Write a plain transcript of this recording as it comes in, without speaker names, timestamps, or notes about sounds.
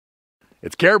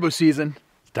It's caribou season.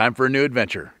 It's time for a new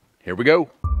adventure. Here we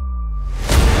go.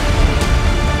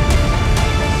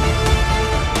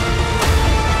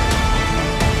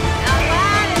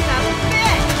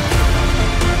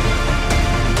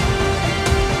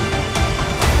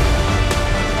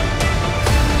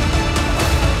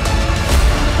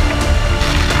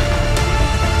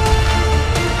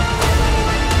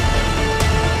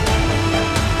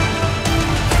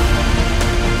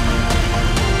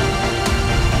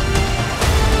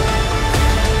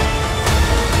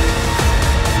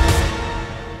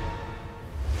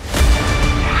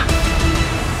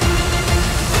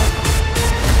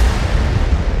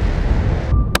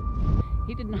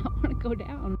 He did not want to go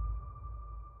down.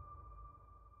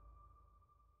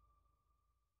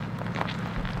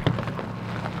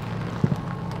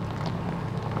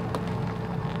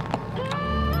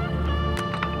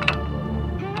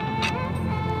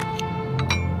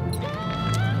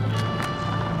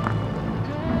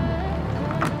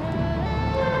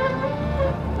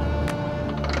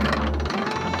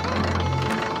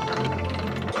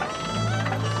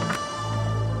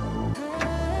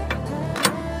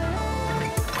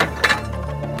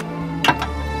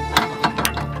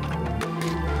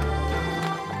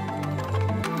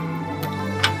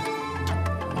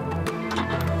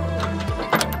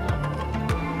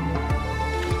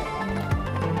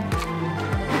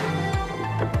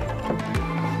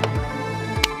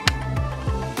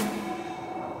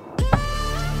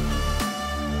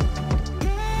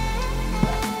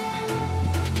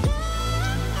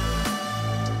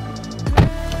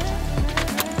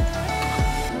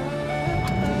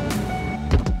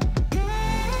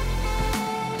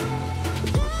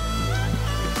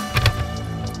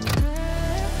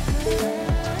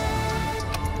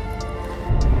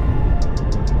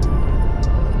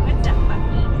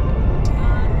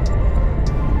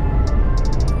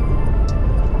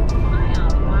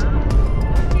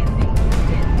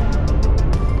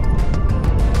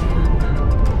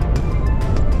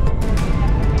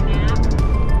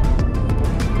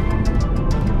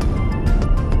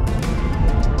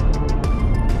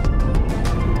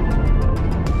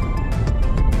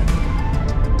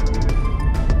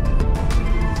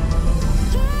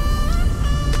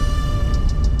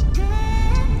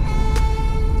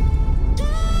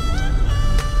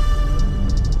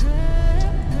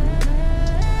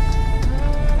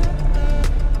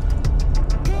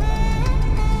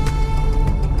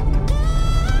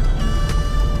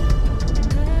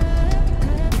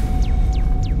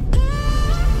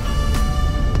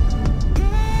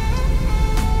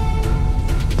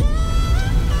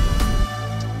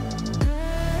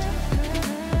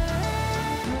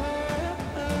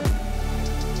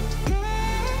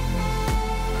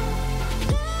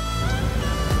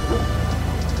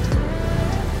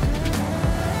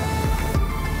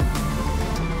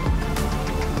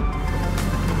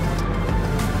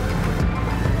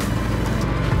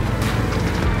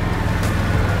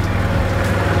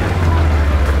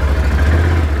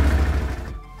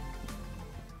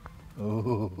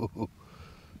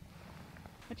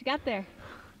 What you got there?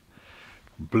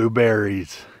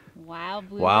 Blueberries. Wild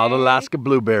blueberries. Wild Alaska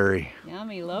blueberry.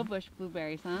 Yummy, low bush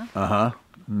blueberries, huh? Uh-huh.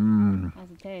 Mmm.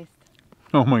 How's it taste?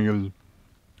 Oh my goodness.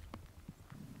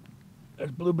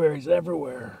 There's blueberries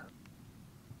everywhere.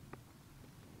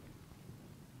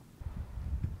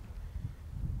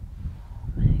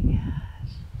 Oh my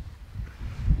gosh.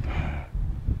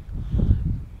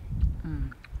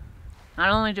 Not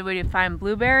only did we find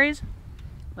blueberries,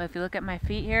 but if you look at my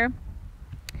feet here,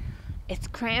 it's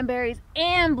cranberries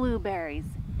and blueberries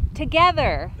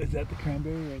together. Is that the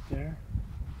cranberry right there?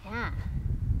 Yeah.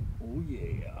 Oh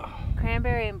yeah.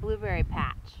 Cranberry and blueberry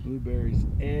patch. Blueberries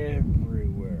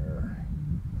everywhere.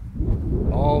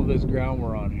 All of this ground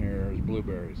we're on here is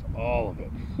blueberries. All of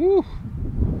it. Whew.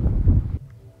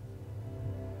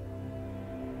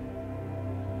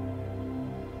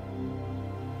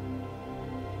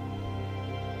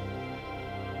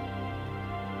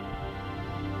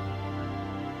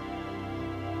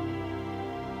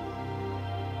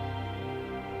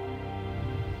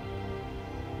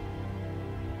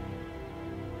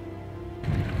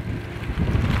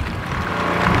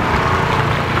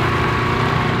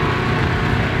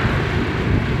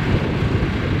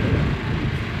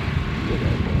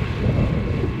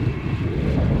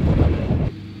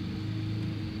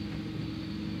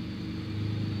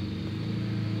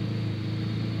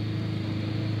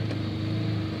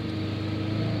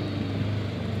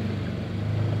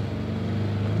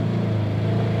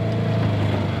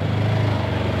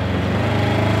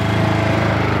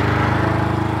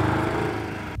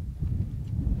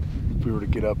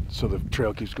 up so the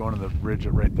trail keeps going to the ridge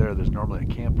right there. There's normally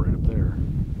a camp right up there.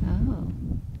 Oh.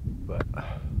 But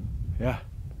yeah,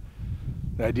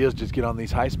 the idea is just get on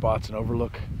these high spots and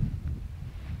overlook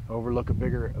a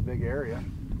big area.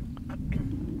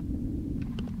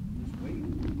 Just wait.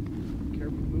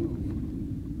 Careful move.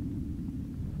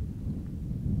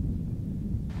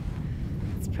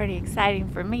 It's pretty exciting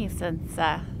for me since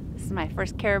this is my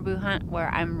first caribou hunt where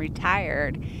I'm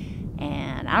retired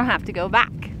and I don't have to go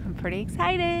back. I'm pretty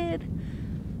excited.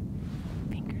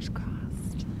 Fingers crossed.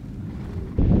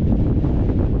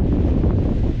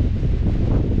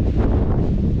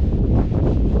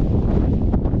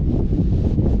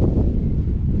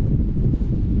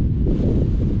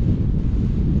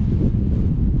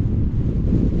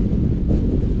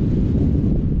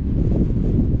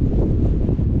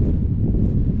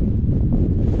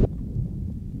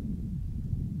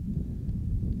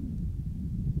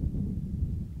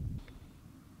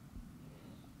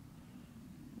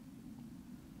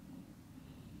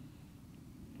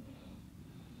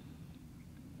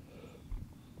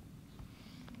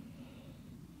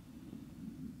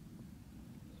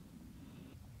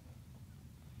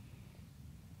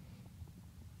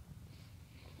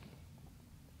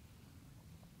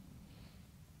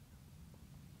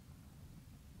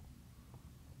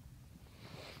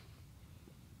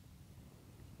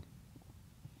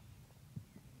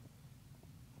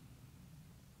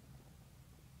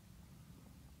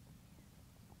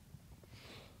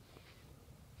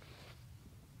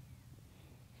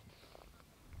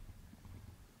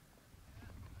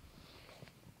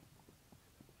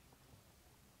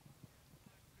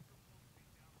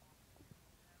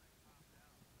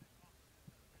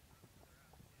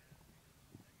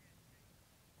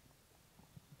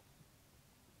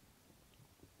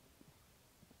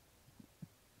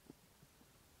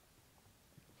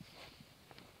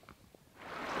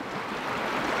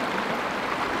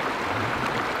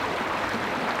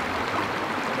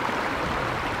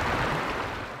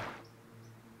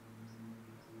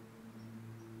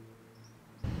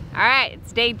 All right,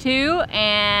 it's day 2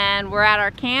 and we're at our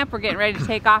camp. We're getting ready to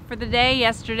take off for the day.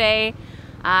 Yesterday,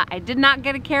 I did not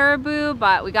get a caribou,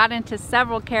 but we got into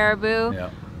several caribou.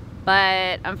 Yeah.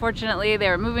 But unfortunately, they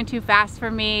were moving too fast for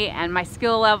me and my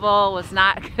skill level was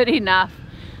not good enough.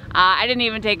 I didn't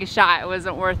even take a shot. It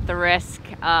wasn't worth the risk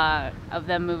of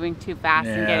them moving too fast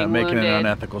and getting making wounded. an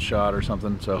unethical shot or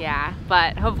something. So yeah,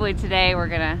 but hopefully today we're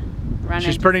gonna run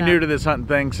She's into pretty some. new to this hunting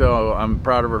thing, so I'm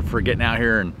proud of her for getting out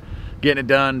here and getting it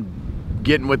done,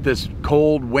 getting with this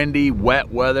cold, windy,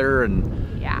 wet weather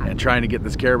and trying to get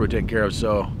this caribou taken care of.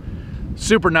 So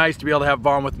super nice to be able to have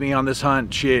Vaughn with me on this hunt.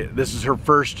 This is her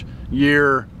first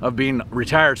year of being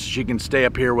retired, so she can stay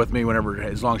up here with me whenever,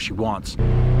 as long as she wants.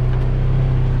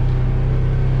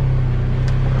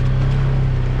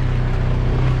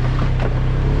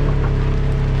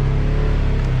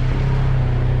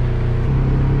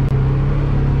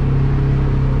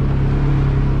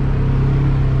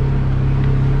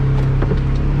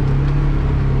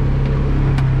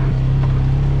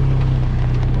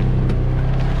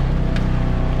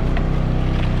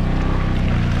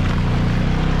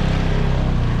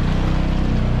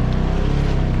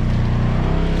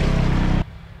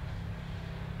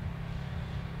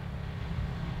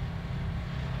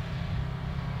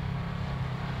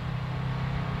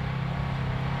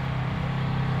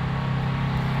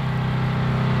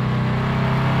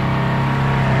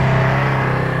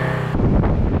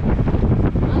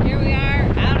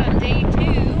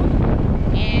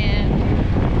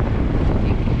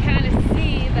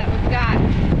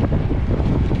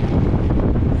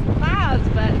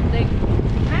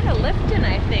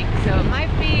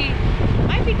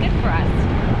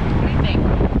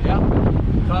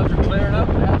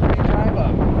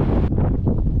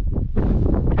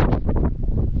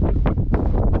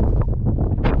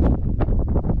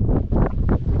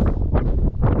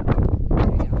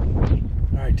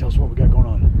 Tell us what we got going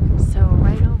on. So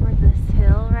right over this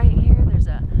hill right here, there's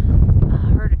a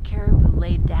herd of caribou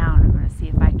laid down. I'm going to see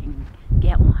if I can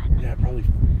get one. Yeah, probably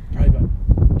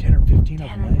about 10 or 15 of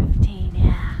them. 10 or 15,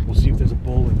 yeah. We'll see if there's a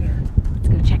bull in there. Let's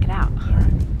go check it out. All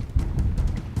right.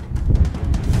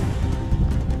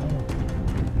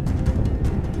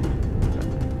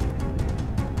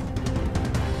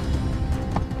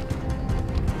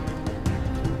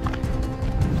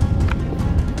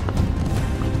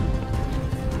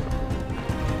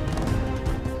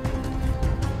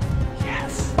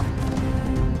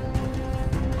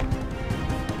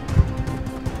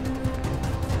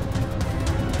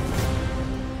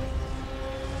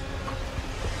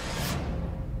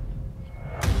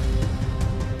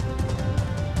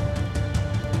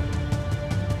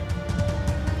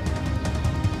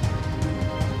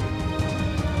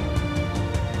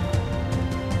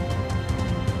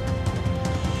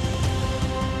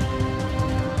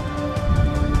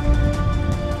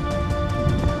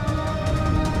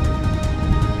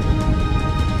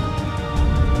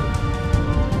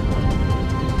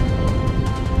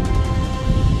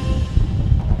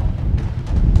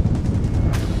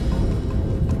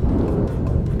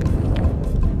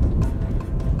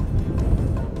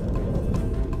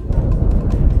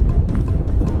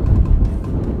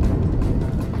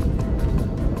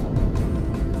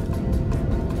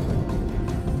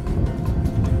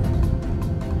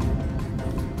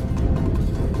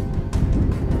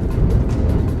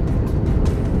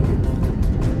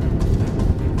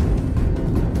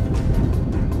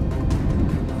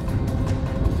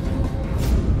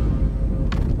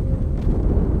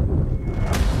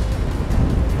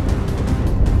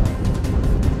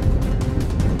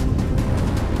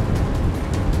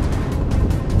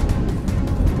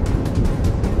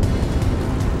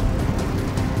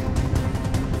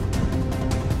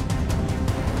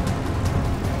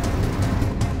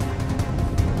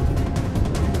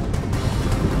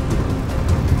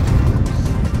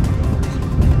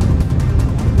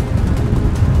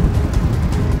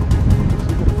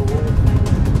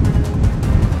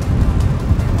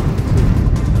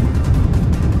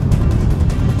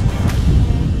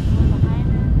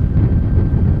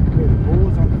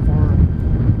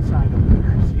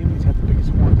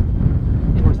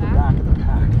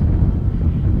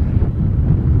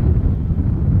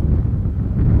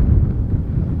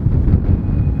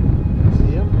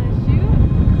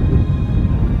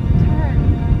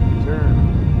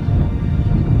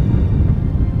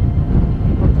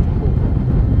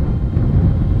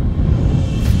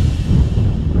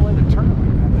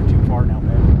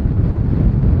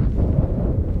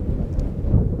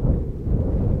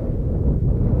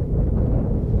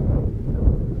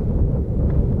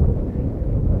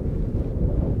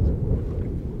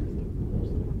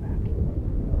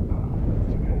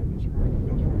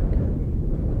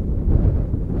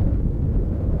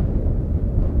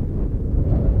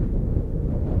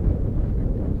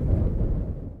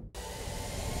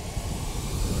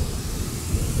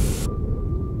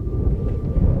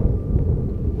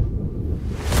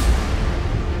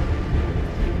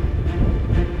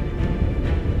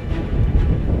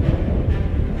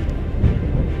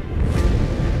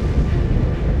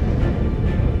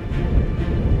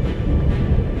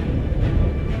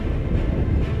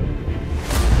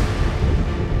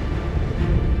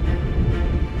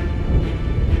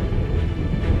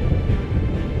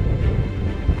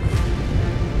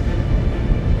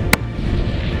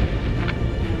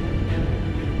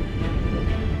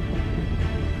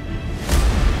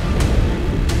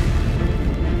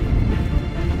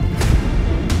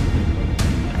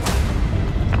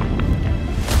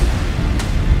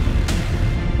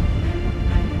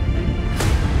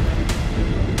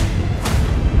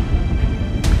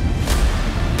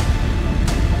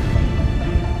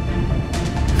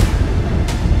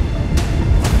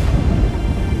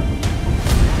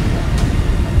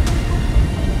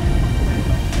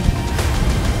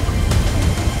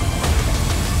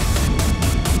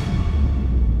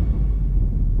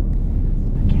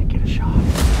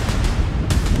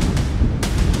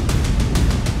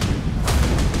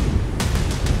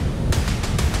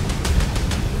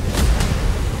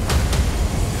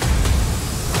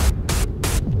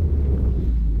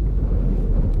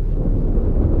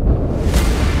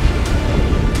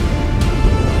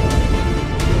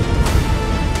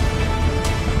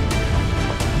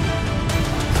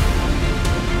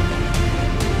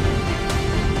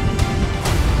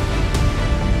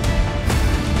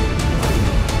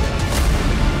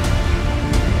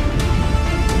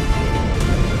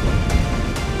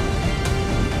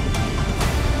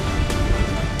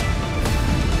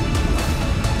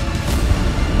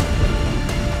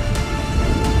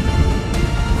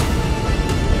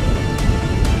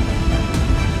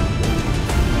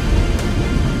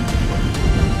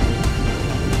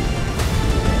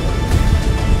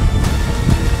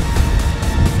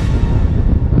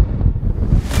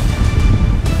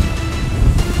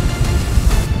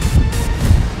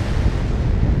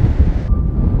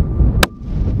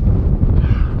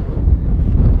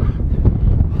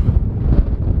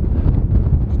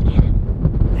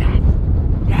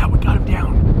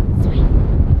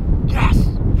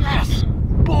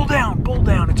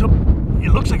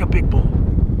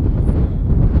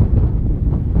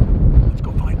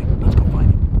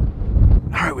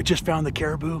 we just found the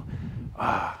caribou.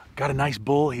 Got a nice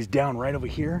bull. He's down right over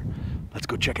here. Let's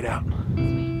go check it out.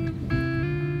 Sweet.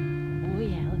 Oh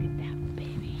yeah, look at that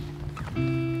baby.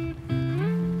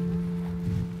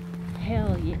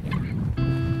 Hell yeah.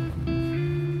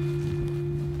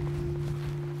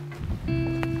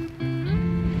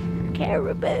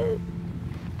 Caribou.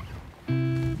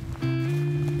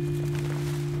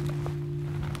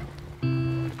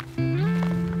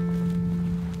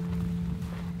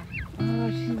 Oh,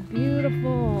 she's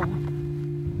beautiful.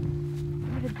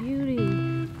 What a beauty.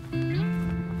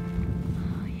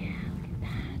 Oh yeah, look at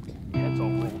that. Yeah, it's all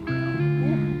rolled around.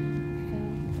 Yeah.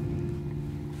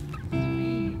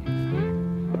 Sweet.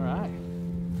 All right.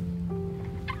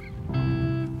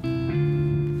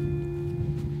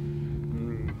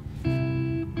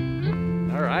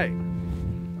 All right.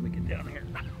 Let me get down here.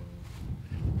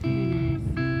 Very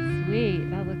nice. Sweet.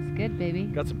 That looks good, baby.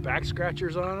 Got some back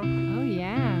scratchers on him. Oh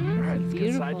yeah. All right, let's get a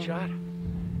Beautiful. side shot.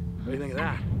 What do you think of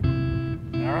that?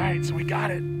 All right, so we got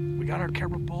it. We got our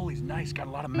caribou bull. He's nice, got a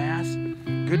lot of mass,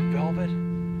 good velvet.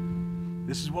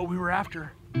 This is what we were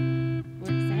after. We're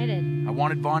excited. I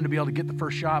wanted Vaughn to be able to get the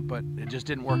first shot, but it just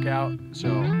didn't work out. So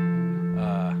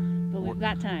But we've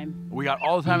got time. we got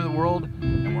all the time in the world,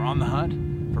 and we're on the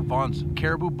hunt for Vaughn's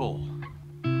caribou bull.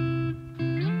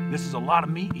 This is a lot of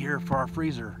meat here for our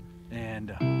freezer,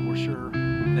 and we're sure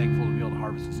thankful to be able to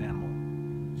harvest this animal.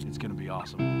 It's gonna be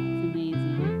awesome. It's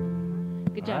amazing.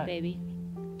 Good job, right. baby.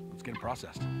 Let's get it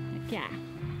processed. Heck yeah.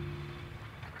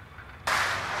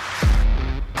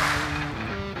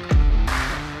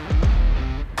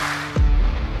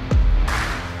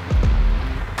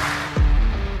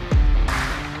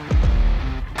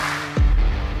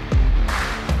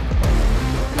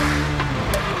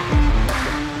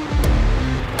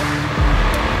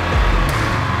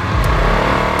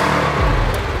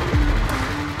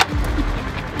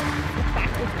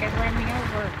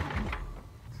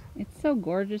 It's so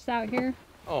gorgeous out here.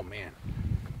 Oh man.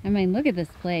 I mean, look at this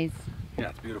place. Yeah,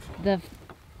 it's beautiful.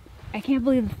 I can't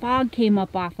believe the fog came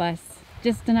up off us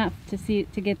just enough to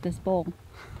get this bull.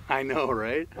 I know,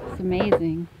 right? It's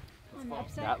amazing.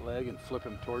 That leg and flip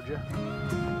him towards you.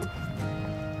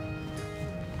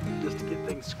 Just to get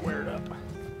things squared up.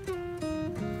 It's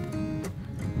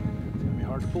gonna be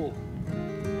hard to pull.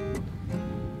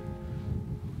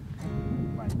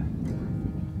 Right.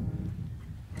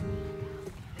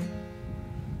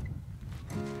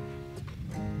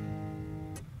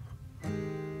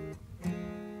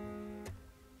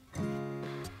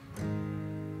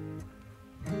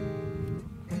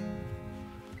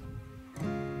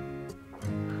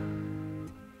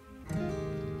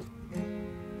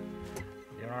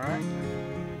 You all right?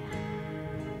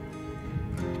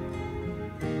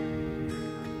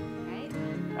 Right?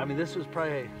 I mean, this was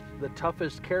probably the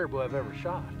toughest caribou I've ever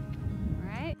shot.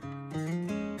 Right?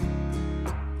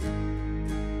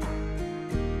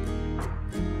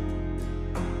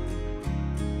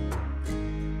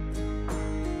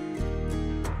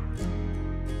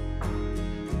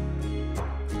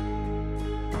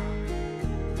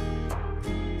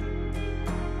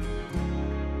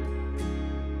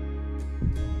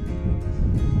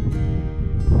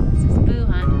 This is Boo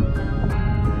Hunt.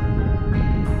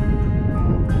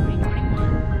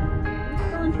 2021. Are we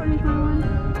still in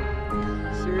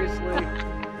 2021? Seriously?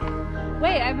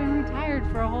 Wait, I've been retired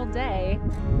for a whole day.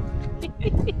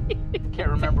 Can't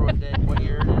remember what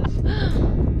year it is.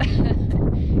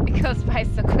 It goes by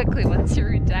so quickly once you're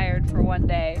retired for one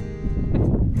day.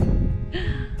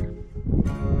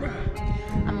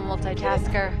 I'm a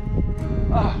multitasker.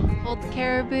 Oh, Hold the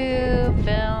caribou,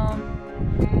 film.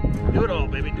 do it all,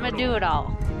 baby. I'm gonna do it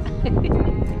all.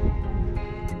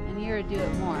 And you're a do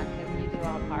it more because you do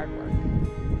all the hard work.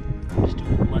 I'm just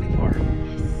doing the bloody part.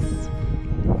 Yes.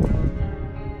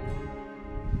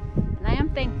 And I am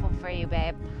thankful for you,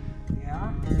 babe.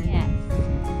 Yeah? Yes.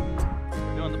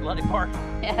 We're doing the bloody part.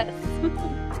 Yes.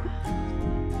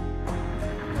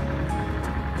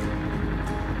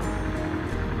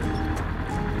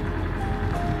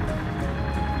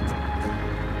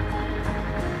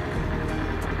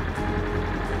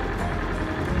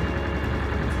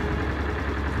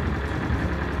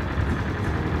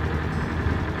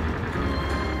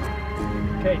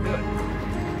 Okay, do it.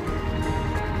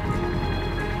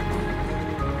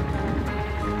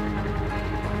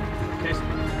 Okay,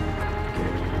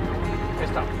 okay,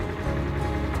 stop.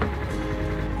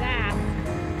 That.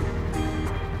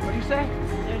 What do you say?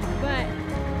 There's the butt.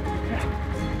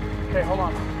 Yeah. Okay, hold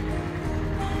on.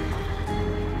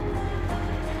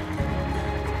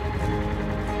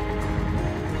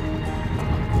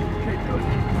 Okay, do it.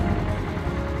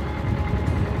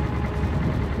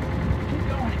 Keep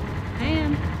going. I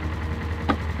am.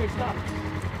 stop.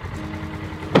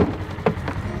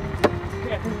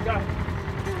 Okay, got it.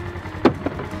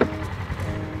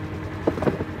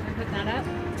 Put that up?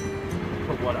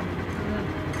 Put what up?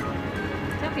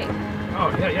 It's okay. Oh,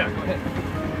 yeah, go ahead.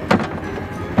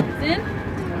 He's in?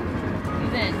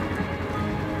 He's in.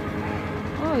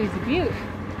 Oh, he's a beaut.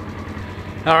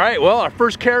 All right, well, our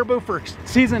first caribou for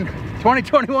season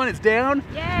 2021 is down.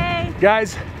 Yay!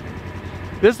 Guys,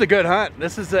 this is a good hunt.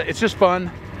 This is it's just fun.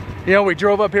 You know, we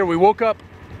drove up here, we woke up,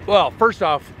 well, first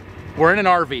off, we're in an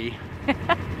RV.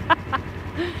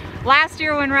 Last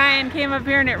year when Ryan came up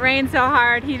here and it rained so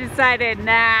hard, he decided,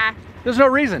 nah. There's no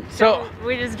reason. So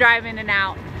we just drive in and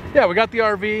out. yeah, we got the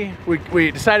RV.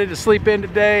 We decided to sleep in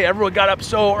today. Everyone got up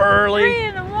so early. 3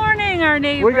 in the morning, our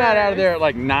neighbors. We got out of there at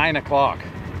like 9 o'clock.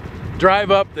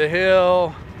 Drive up the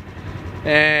hill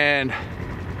and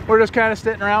we're just kind of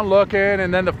sitting around looking,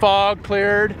 and then the fog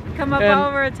cleared. Come up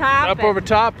over the top. Up over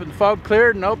top, and the fog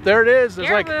cleared, and nope, there it is. There's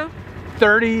caribou. like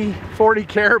 30, 40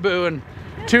 caribou and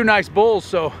 2 nice bulls.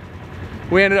 So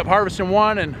we ended up harvesting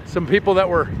one, and some people that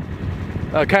were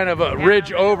kind of a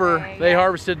ridge over, they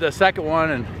harvested the second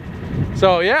one, and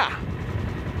so yeah,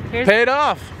 paid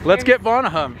off. Let's get Vaughn a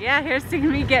hum. Yeah, here's to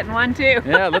me getting one too.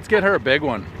 Yeah, let's get her a big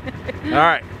one. All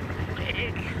right.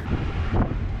 Here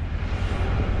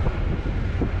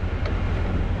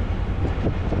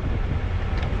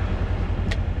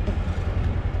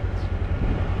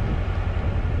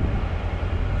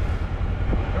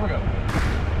we go.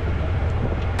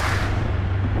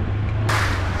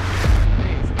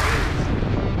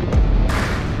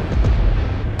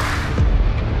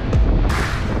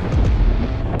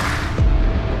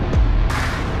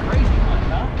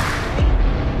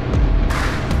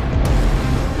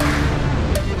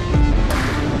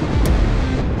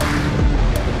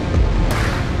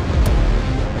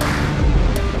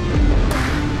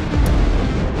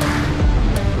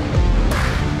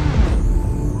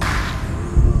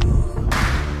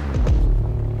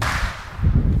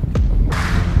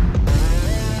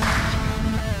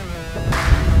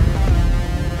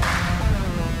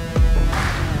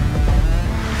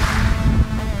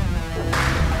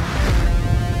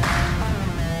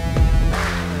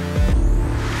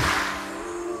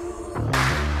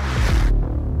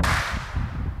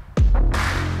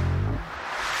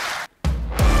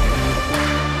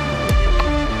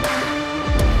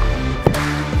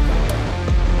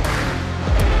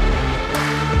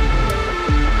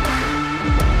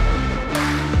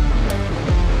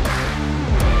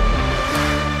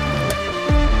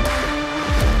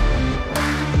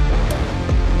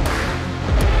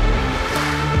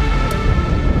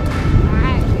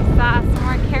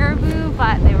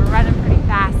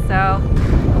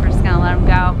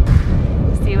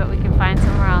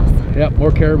 Yep,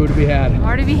 more caribou to be had.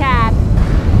 More to be had.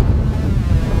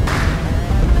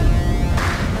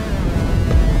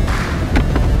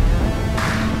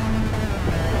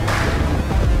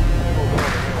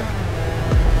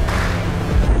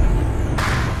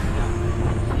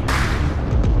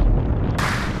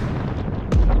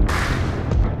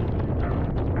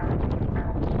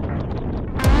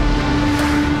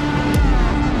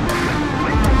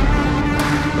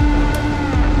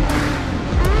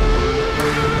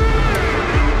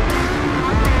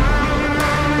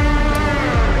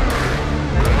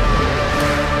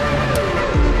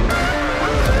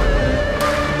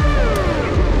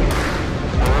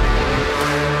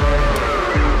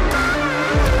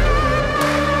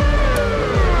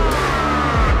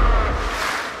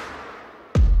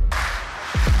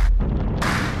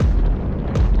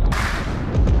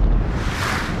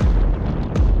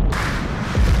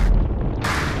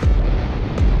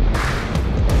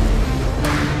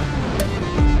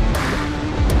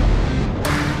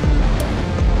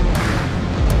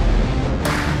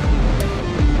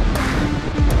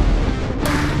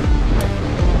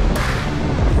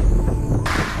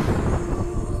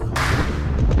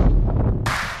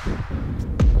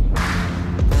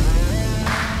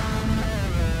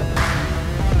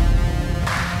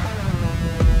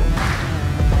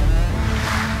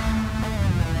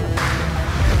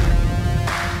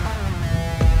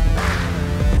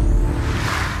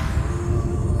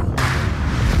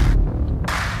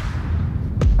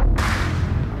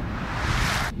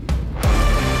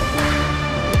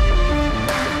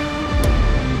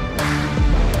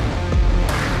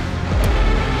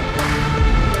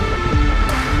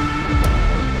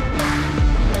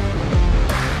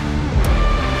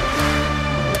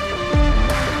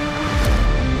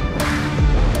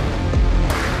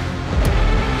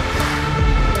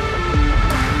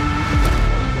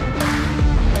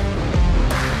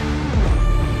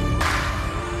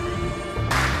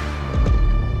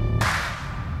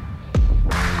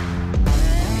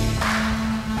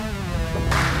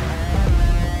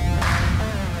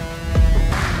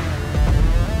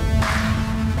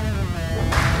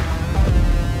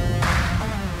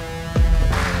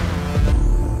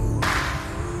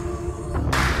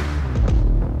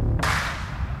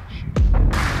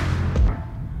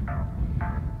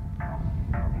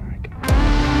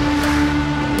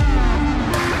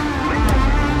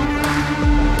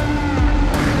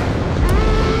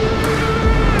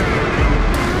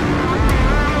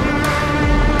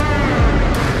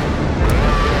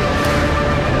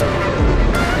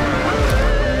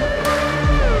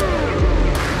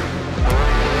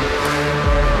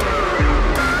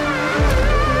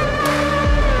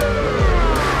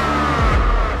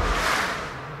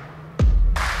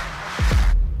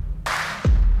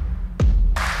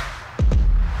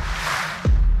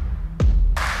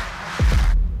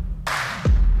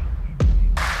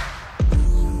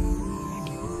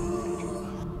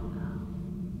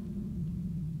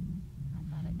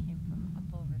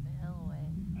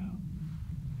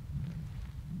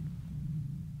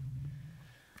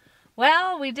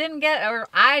 we didn't get, or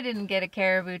I didn't get a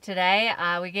caribou today.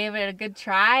 We gave it a good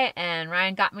try, and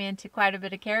Ryan got me into quite a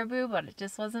bit of caribou, but it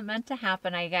just wasn't meant to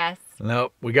happen, I guess.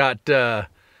 Nope, we got, right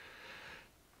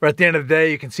at the end of the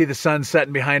day, you can see the sun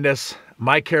setting behind us.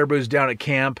 My caribou's down at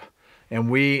camp, and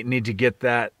we need to get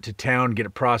that to town, get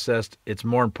it processed. It's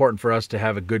more important for us to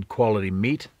have a good quality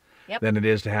meat than it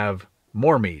is to have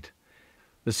more meat.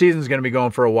 The season's going to be going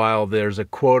for a while. There's a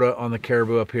quota on the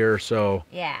caribou up here, so...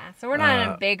 Yeah, so we're not in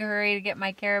a big hurry to get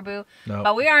my caribou,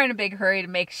 but we are in a big hurry to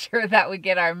make sure that we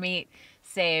get our meat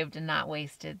saved and not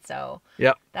wasted. So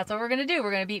that's what we're going to do. We're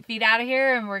going to beat feet out of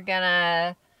here, and we're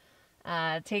going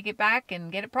to take it back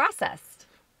and get it processed.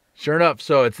 Sure enough,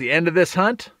 so it's the end of this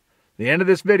hunt, the end of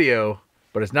this video,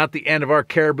 but it's not the end of our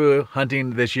caribou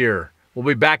hunting this year. We'll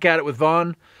be back at it with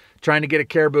Vaughn, trying to get a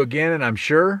caribou again, and I'm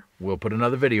sure we'll put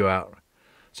another video out.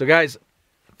 So guys,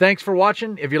 thanks for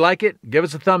watching. If you like it, give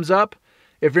us a thumbs up.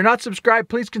 If you're not subscribed,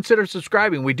 please consider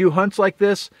subscribing. We do hunts like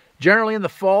this generally in the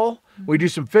fall. We do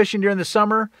some fishing during the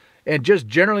summer and just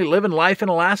generally living life in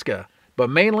Alaska. But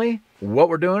mainly, what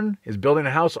we're doing is building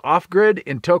a house off-grid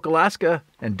in Tok, Alaska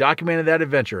and documenting that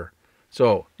adventure.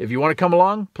 So if you want to come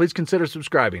along, please consider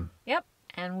subscribing. Yep,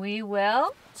 and we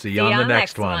will see you on the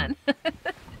next one.